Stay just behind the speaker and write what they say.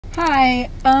Hi,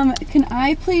 can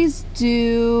I please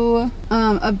do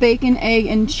a bacon, egg,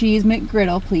 and cheese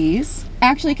McGriddle, please?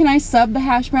 Actually, can I sub the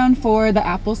hash brown for the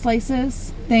apple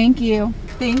slices? Thank you.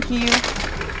 Thank you.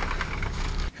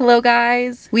 Hello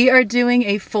guys. We are doing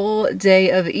a full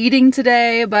day of eating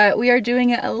today, but we are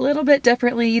doing it a little bit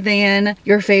differently than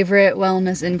your favorite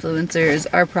wellness influencers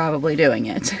are probably doing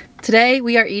it. Today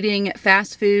we are eating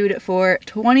fast food for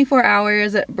 24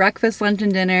 hours, breakfast, lunch,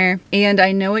 and dinner. And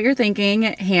I know what you're thinking,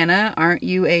 Hannah, aren't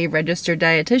you a registered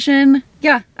dietitian?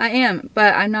 Yeah, I am,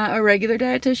 but I'm not a regular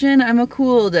dietitian, I'm a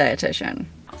cool dietitian.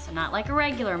 Not like a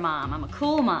regular mom, I'm a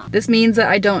cool mom. This means that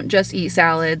I don't just eat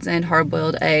salads and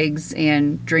hard-boiled eggs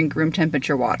and drink room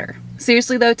temperature water.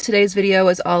 Seriously though, today's video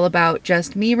is all about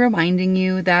just me reminding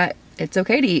you that it's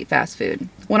okay to eat fast food.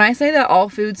 When I say that all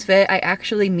foods fit, I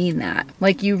actually mean that.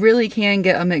 Like, you really can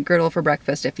get a McGriddle for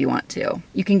breakfast if you want to.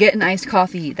 You can get an iced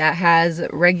coffee that has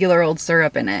regular old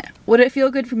syrup in it. Would it feel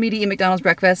good for me to eat McDonald's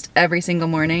breakfast every single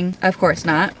morning? Of course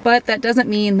not, but that doesn't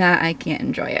mean that I can't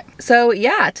enjoy it. So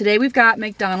yeah, today we've got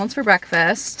McDonald's for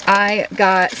breakfast. I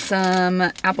got some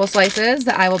apple slices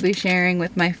that I will be sharing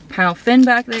with my pal Finn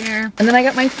back there. And then I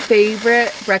got my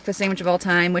favorite breakfast sandwich of all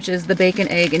time, which is the bacon,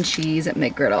 egg, and cheese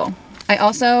McGriddle. I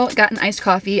also got an iced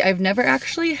coffee. I've never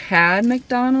actually had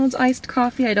McDonald's iced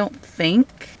coffee, I don't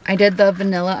think. I did the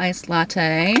vanilla iced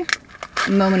latte.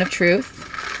 Moment of truth.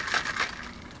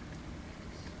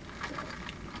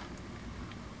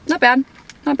 Not bad.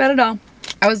 Not bad at all.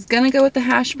 I was gonna go with the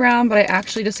hash brown, but I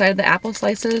actually decided the apple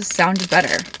slices sounded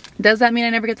better. Does that mean I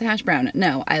never get the hash brown?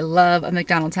 No, I love a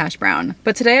McDonald's hash brown.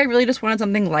 But today I really just wanted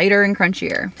something lighter and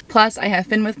crunchier. Plus, I have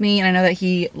Finn with me, and I know that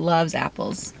he loves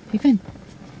apples. Hey, Finn.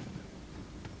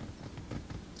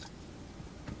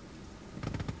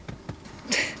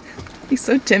 He's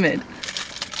so timid.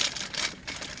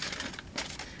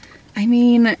 I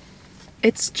mean,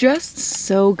 it's just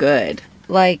so good.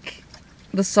 Like,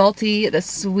 the salty, the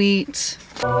sweet.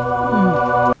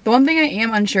 The one thing I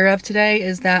am unsure of today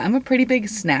is that I'm a pretty big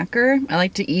snacker. I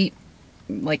like to eat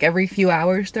like every few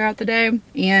hours throughout the day,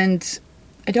 and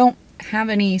I don't have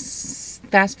any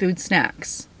fast food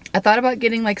snacks. I thought about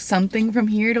getting like something from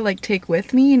here to like take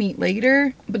with me and eat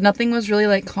later, but nothing was really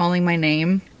like calling my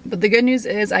name. But the good news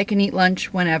is I can eat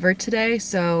lunch whenever today,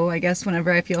 so I guess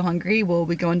whenever I feel hungry, we'll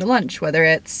be going to lunch, whether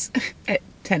it's at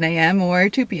 10 a.m. or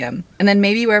 2 p.m. And then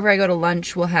maybe wherever I go to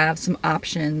lunch, we'll have some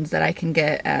options that I can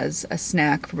get as a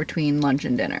snack for between lunch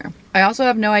and dinner. I also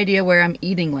have no idea where I'm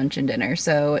eating lunch and dinner,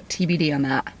 so TBD on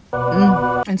that.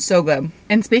 And so good.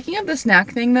 And speaking of the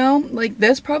snack thing though, like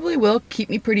this probably will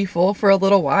keep me pretty full for a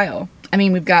little while. I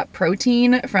mean, we've got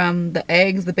protein from the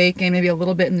eggs, the bacon, maybe a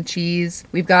little bit in the cheese.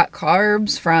 We've got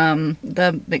carbs from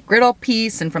the McGriddle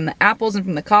piece and from the apples and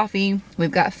from the coffee.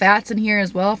 We've got fats in here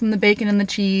as well from the bacon and the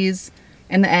cheese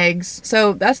and the eggs.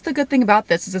 So that's the good thing about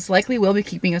this, is this likely will be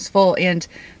keeping us full. And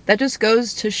that just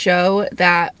goes to show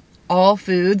that all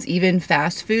foods, even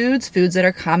fast foods, foods that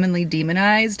are commonly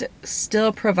demonized,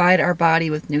 still provide our body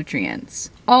with nutrients.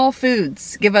 All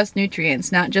foods give us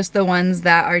nutrients, not just the ones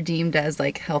that are deemed as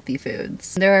like healthy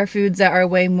foods. There are foods that are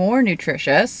way more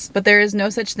nutritious, but there is no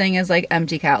such thing as like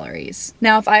empty calories.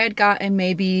 Now, if I had gotten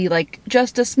maybe like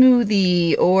just a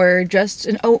smoothie or just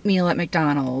an oatmeal at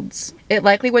McDonald's, it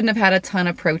likely wouldn't have had a ton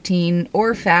of protein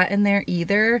or fat in there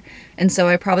either, and so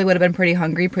I probably would have been pretty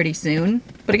hungry pretty soon.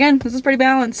 But again, this is pretty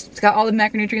balanced. It's got all the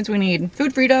macronutrients we need.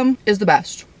 Food freedom is the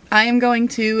best. I am going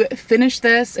to finish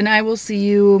this and I will see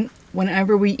you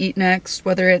whenever we eat next,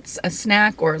 whether it's a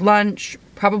snack or lunch,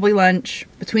 probably lunch.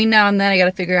 Between now and then, I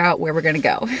gotta figure out where we're gonna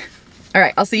go. All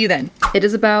right, I'll see you then. It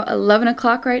is about 11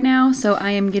 o'clock right now, so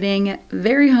I am getting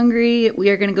very hungry. We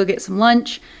are gonna go get some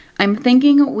lunch. I'm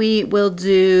thinking we will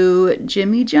do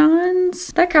Jimmy John's.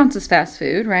 That counts as fast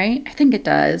food, right? I think it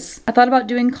does. I thought about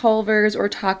doing Culver's or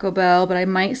Taco Bell, but I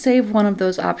might save one of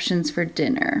those options for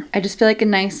dinner. I just feel like a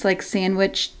nice like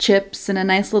sandwich, chips, and a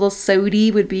nice little sody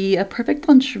would be a perfect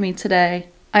lunch for me today.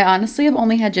 I honestly have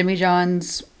only had Jimmy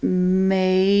John's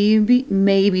maybe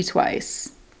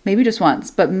twice. Maybe just once,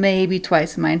 but maybe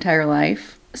twice in my entire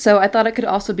life. So I thought it could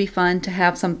also be fun to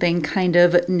have something kind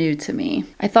of new to me.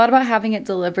 I thought about having it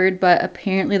delivered, but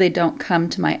apparently they don't come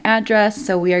to my address,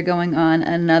 so we are going on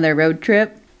another road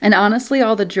trip. And honestly,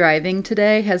 all the driving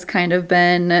today has kind of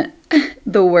been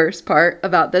the worst part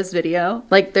about this video.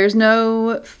 Like, there's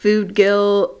no food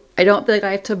guilt. I don't feel like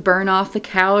I have to burn off the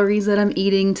calories that I'm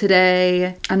eating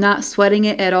today. I'm not sweating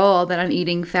it at all that I'm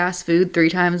eating fast food 3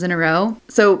 times in a row.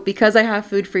 So because I have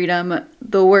food freedom,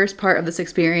 the worst part of this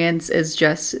experience is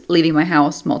just leaving my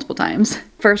house multiple times.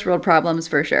 First world problems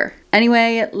for sure.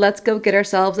 Anyway, let's go get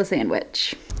ourselves a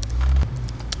sandwich.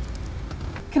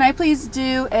 Can I please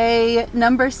do a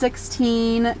number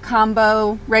 16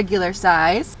 combo regular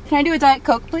size? Can I do a Diet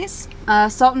Coke, please?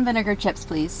 Salt and vinegar chips,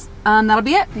 please. That'll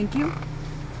be it. Thank you.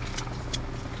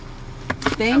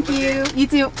 Thank you. You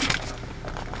too.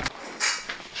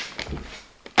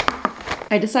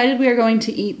 I decided we are going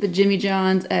to eat the Jimmy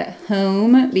John's at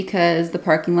home because the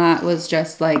parking lot was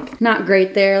just like not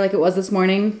great there like it was this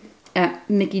morning at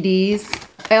Mickey D's.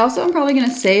 I also am probably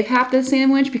gonna save half this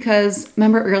sandwich because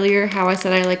remember earlier how I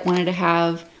said I like wanted to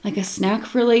have like a snack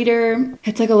for later?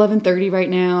 It's like 11:30 right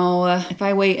now. If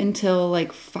I wait until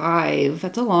like 5,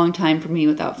 that's a long time for me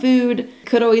without food.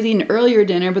 Could always eat an earlier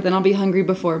dinner, but then I'll be hungry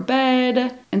before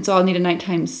bed. And so I'll need a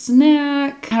nighttime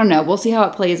snack. I don't know, we'll see how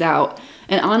it plays out.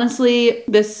 And honestly,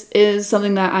 this is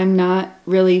something that I'm not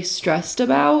really stressed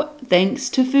about thanks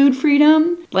to food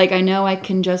freedom. Like I know I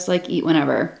can just like eat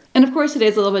whenever. And of course it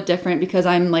is a little bit different because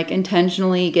I'm like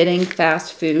intentionally getting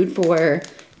fast food for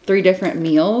 3 different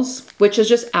meals, which is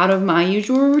just out of my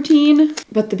usual routine.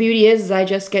 But the beauty is I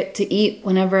just get to eat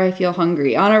whenever I feel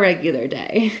hungry on a regular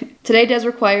day. Today does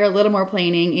require a little more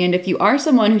planning, and if you are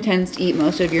someone who tends to eat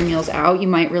most of your meals out, you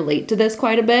might relate to this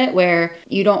quite a bit, where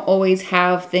you don't always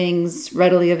have things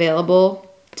readily available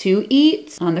to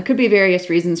eat. There could be various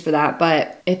reasons for that,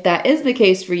 but if that is the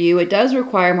case for you, it does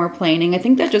require more planning. I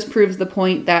think that just proves the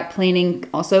point that planning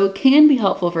also can be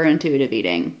helpful for intuitive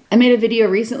eating. I made a video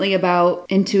recently about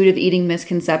intuitive eating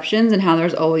misconceptions and how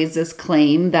there's always this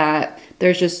claim that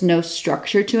there's just no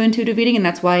structure to intuitive eating, and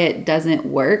that's why it doesn't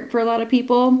work for a lot of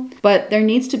people. But there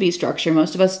needs to be structure.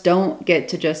 Most of us don't get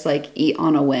to just like eat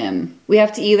on a whim. We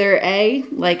have to either A,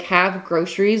 like have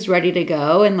groceries ready to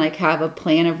go and like have a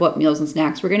plan of what meals and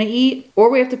snacks we're gonna eat,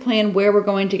 or we have to plan where we're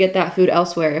going to get that food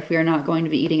elsewhere if we are not going to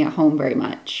be eating at home very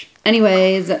much.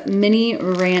 Anyways, mini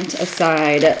rant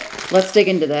aside, let's dig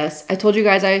into this. I told you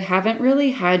guys I haven't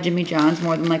really had Jimmy John's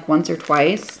more than like once or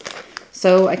twice.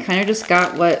 So I kind of just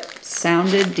got what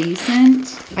sounded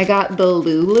decent. I got the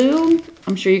Lulu.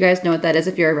 I'm sure you guys know what that is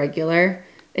if you're a regular.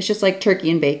 It's just like turkey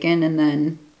and bacon and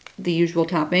then the usual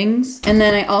toppings. And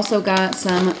then I also got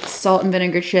some salt and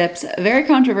vinegar chips. Very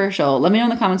controversial. Let me know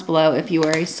in the comments below if you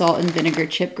are a salt and vinegar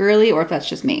chip girly or if that's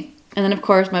just me. And then of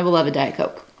course my beloved Diet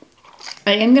Coke.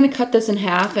 I am gonna cut this in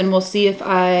half and we'll see if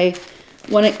I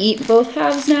want to eat both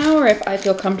halves now or if I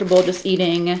feel comfortable just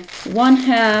eating one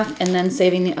half and then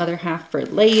saving the other half for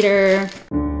later.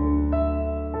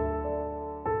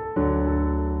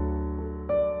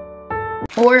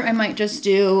 Or I might just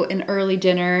do an early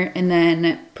dinner and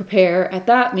then prepare at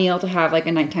that meal to have like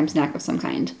a nighttime snack of some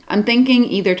kind. I'm thinking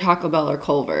either Taco Bell or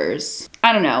Culver's.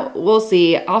 I don't know, we'll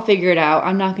see. I'll figure it out.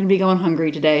 I'm not gonna be going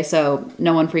hungry today, so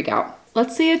no one freak out.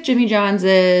 Let's see if Jimmy John's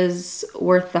is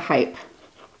worth the hype.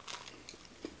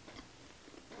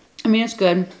 I mean, it's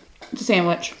good. It's a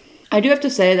sandwich. I do have to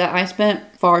say that I spent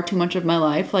far too much of my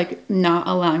life like not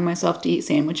allowing myself to eat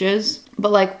sandwiches,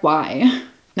 but like why?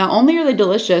 Not only are they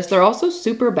delicious, they're also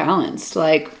super balanced.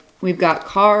 Like we've got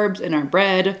carbs in our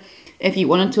bread. If you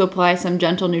wanted to apply some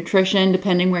gentle nutrition,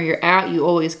 depending where you're at, you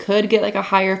always could get like a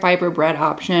higher fiber bread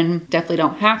option. Definitely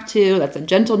don't have to. That's a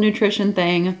gentle nutrition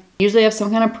thing. Usually have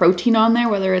some kind of protein on there,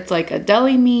 whether it's like a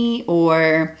deli meat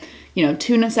or you know,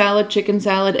 tuna salad, chicken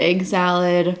salad, egg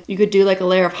salad. You could do like a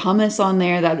layer of hummus on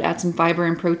there that would add some fiber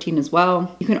and protein as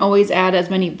well. You can always add as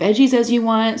many veggies as you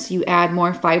want, so you add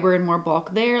more fiber and more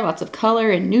bulk there, lots of color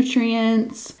and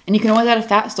nutrients. And you can always add a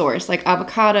fat source like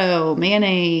avocado,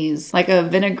 mayonnaise, like a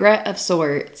vinaigrette of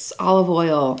sorts, olive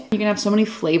oil. You can have so many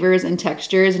flavors and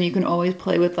textures, and you can always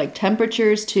play with like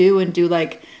temperatures too and do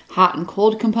like hot and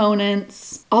cold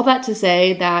components. All that to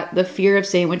say that the fear of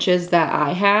sandwiches that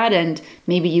I had, and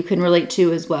maybe you can relate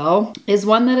to as well, is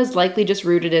one that is likely just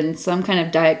rooted in some kind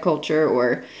of diet culture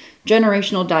or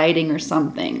generational dieting or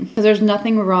something. Because there's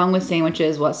nothing wrong with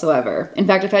sandwiches whatsoever. In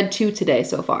fact, I've had 2 today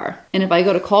so far. And if I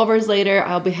go to Culver's later,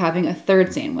 I'll be having a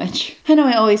 3rd sandwich. I know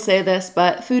I always say this,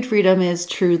 but food freedom is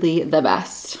truly the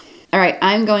best. All right,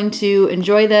 I'm going to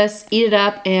enjoy this, eat it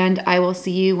up, and I will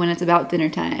see you when it's about dinner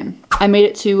time. I made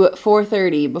it to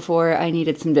 4:30 before I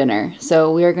needed some dinner.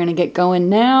 So we are gonna get going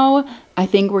now. I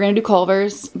think we're gonna do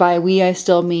Culver's. By we, I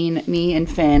still mean me and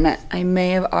Finn. I may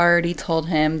have already told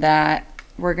him that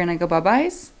we're gonna go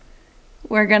bye-byes.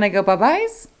 We're gonna go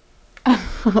bye-byes.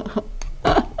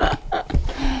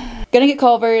 Gonna get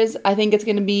Culver's. I think it's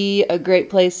gonna be a great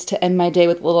place to end my day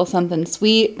with a little something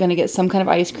sweet. Gonna get some kind of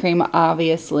ice cream,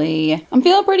 obviously. I'm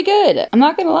feeling pretty good. I'm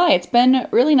not gonna lie, it's been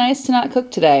really nice to not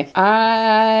cook today.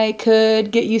 I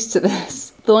could get used to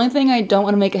this. The only thing I don't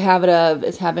want to make a habit of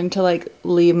is having to like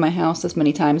leave my house this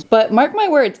many times. But mark my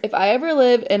words, if I ever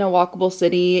live in a walkable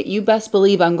city, you best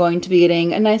believe I'm going to be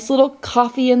getting a nice little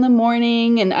coffee in the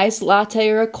morning, an iced latte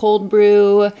or a cold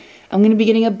brew. I'm gonna be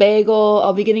getting a bagel.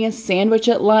 I'll be getting a sandwich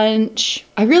at lunch.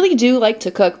 I really do like to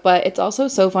cook, but it's also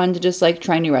so fun to just like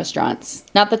try new restaurants.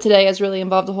 Not that today has really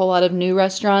involved a whole lot of new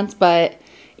restaurants, but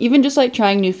even just like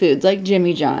trying new foods like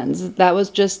Jimmy John's, that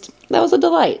was a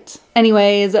delight.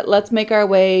 Anyways, let's make our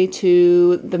way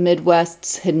to the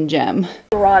Midwest's hidden gem.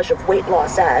 Barrage of weight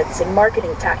loss ads and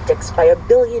marketing tactics by a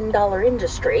billion-dollar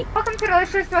industry. Welcome to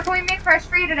Delicious. What can we make fresh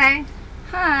for you today?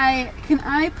 Hi, can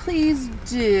I please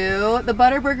do the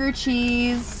butter burger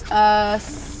cheese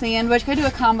sandwich? Can I do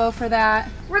a combo for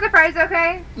that? Were the fries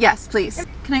okay? Yes, please.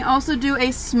 Can I also do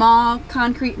a small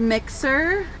concrete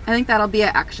mixer? I think that'll be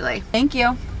it actually. Thank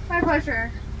you. My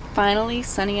pleasure. Finally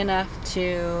sunny enough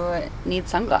to need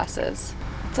sunglasses.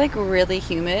 It's like really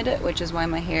humid, which is why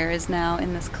my hair is now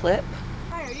in this clip.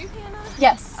 Hi, are you Hannah?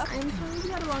 Yes. Okay, I'm sorry you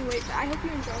had a long wait, but I hope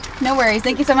you enjoy. No worries,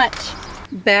 thank you so much.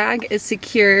 Bag is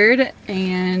secured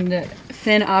and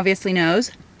Finn obviously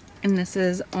knows, and this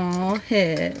is all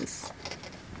his.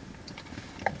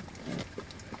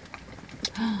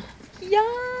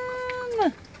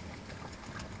 Yum!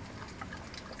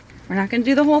 We're not gonna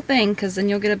do the whole thing because then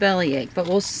you'll get a bellyache, but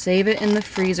we'll save it in the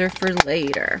freezer for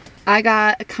later. I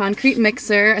got a concrete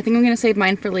mixer. I think I'm gonna save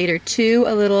mine for later too,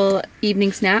 a little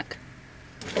evening snack.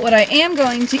 What I am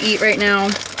going to eat right now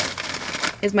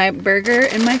is my burger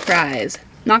and my fries.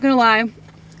 Not gonna lie,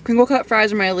 crinkle cut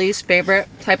fries are my least favorite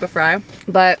type of fry,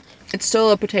 but it's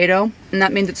still a potato and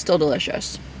that means it's still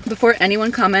delicious. Before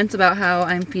anyone comments about how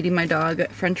I'm feeding my dog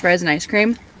French fries and ice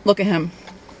cream, look at him.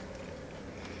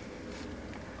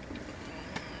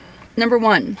 Number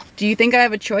 1, do you think I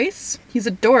have a choice? He's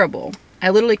adorable. I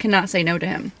literally cannot say no to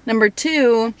him. Number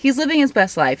 2, he's living his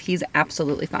best life. He's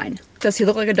absolutely fine. Does he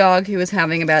look like a dog who is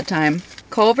having a bad time?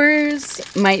 Culver's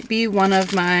might be one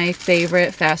of my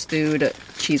favorite fast food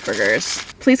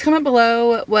cheeseburgers. Please comment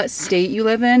below what state you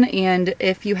live in and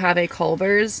if you have a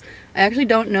Culver's. I actually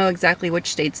don't know exactly which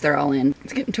states they're all in.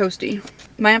 It's getting toasty.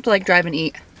 Might have to like drive and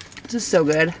eat. This is so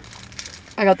good.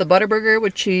 I got the butter burger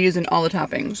with cheese and all the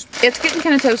toppings. It's getting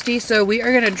kind of toasty, so we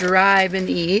are gonna drive and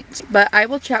eat, but I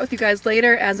will chat with you guys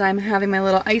later as I'm having my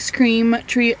little ice cream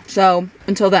treat. So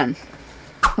until then.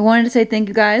 I wanted to say thank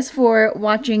you guys for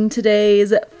watching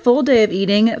today's full day of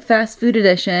eating, fast food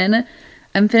edition.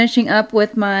 I'm finishing up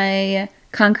with my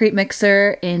concrete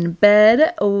mixer in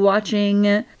bed,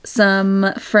 watching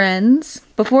some Friends.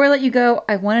 Before I let you go,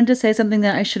 I wanted to say something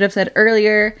that I should have said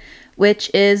earlier,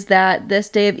 which is that this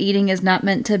day of eating is not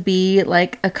meant to be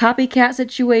like a copycat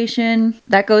situation.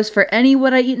 That goes for any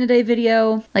what I eat in a day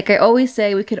video. Like I always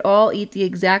say, we could all eat the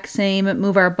exact same,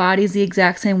 move our bodies the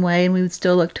exact same way, and we would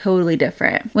still look totally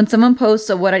different. When someone posts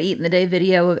a what I eat in the day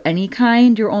video of any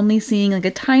kind, you're only seeing like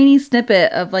a tiny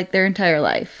snippet of like their entire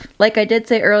life. Like I did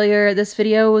say earlier, this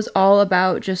video was all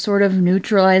about just sort of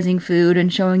neutralizing food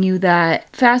and showing you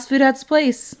that fast food has its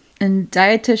place, and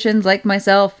dietitians like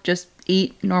myself just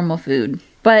eat normal food.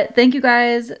 But thank you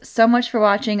guys so much for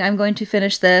watching. I'm going to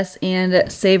finish this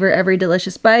and savor every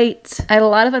delicious bite. I had a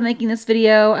lot of fun making this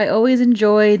video. I always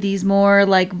enjoy these more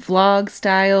like vlog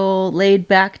style, laid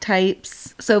back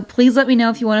types. So please let me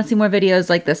know if you want to see more videos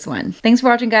like this one. Thanks for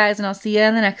watching guys, and I'll see you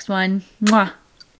in the next one. Mwah!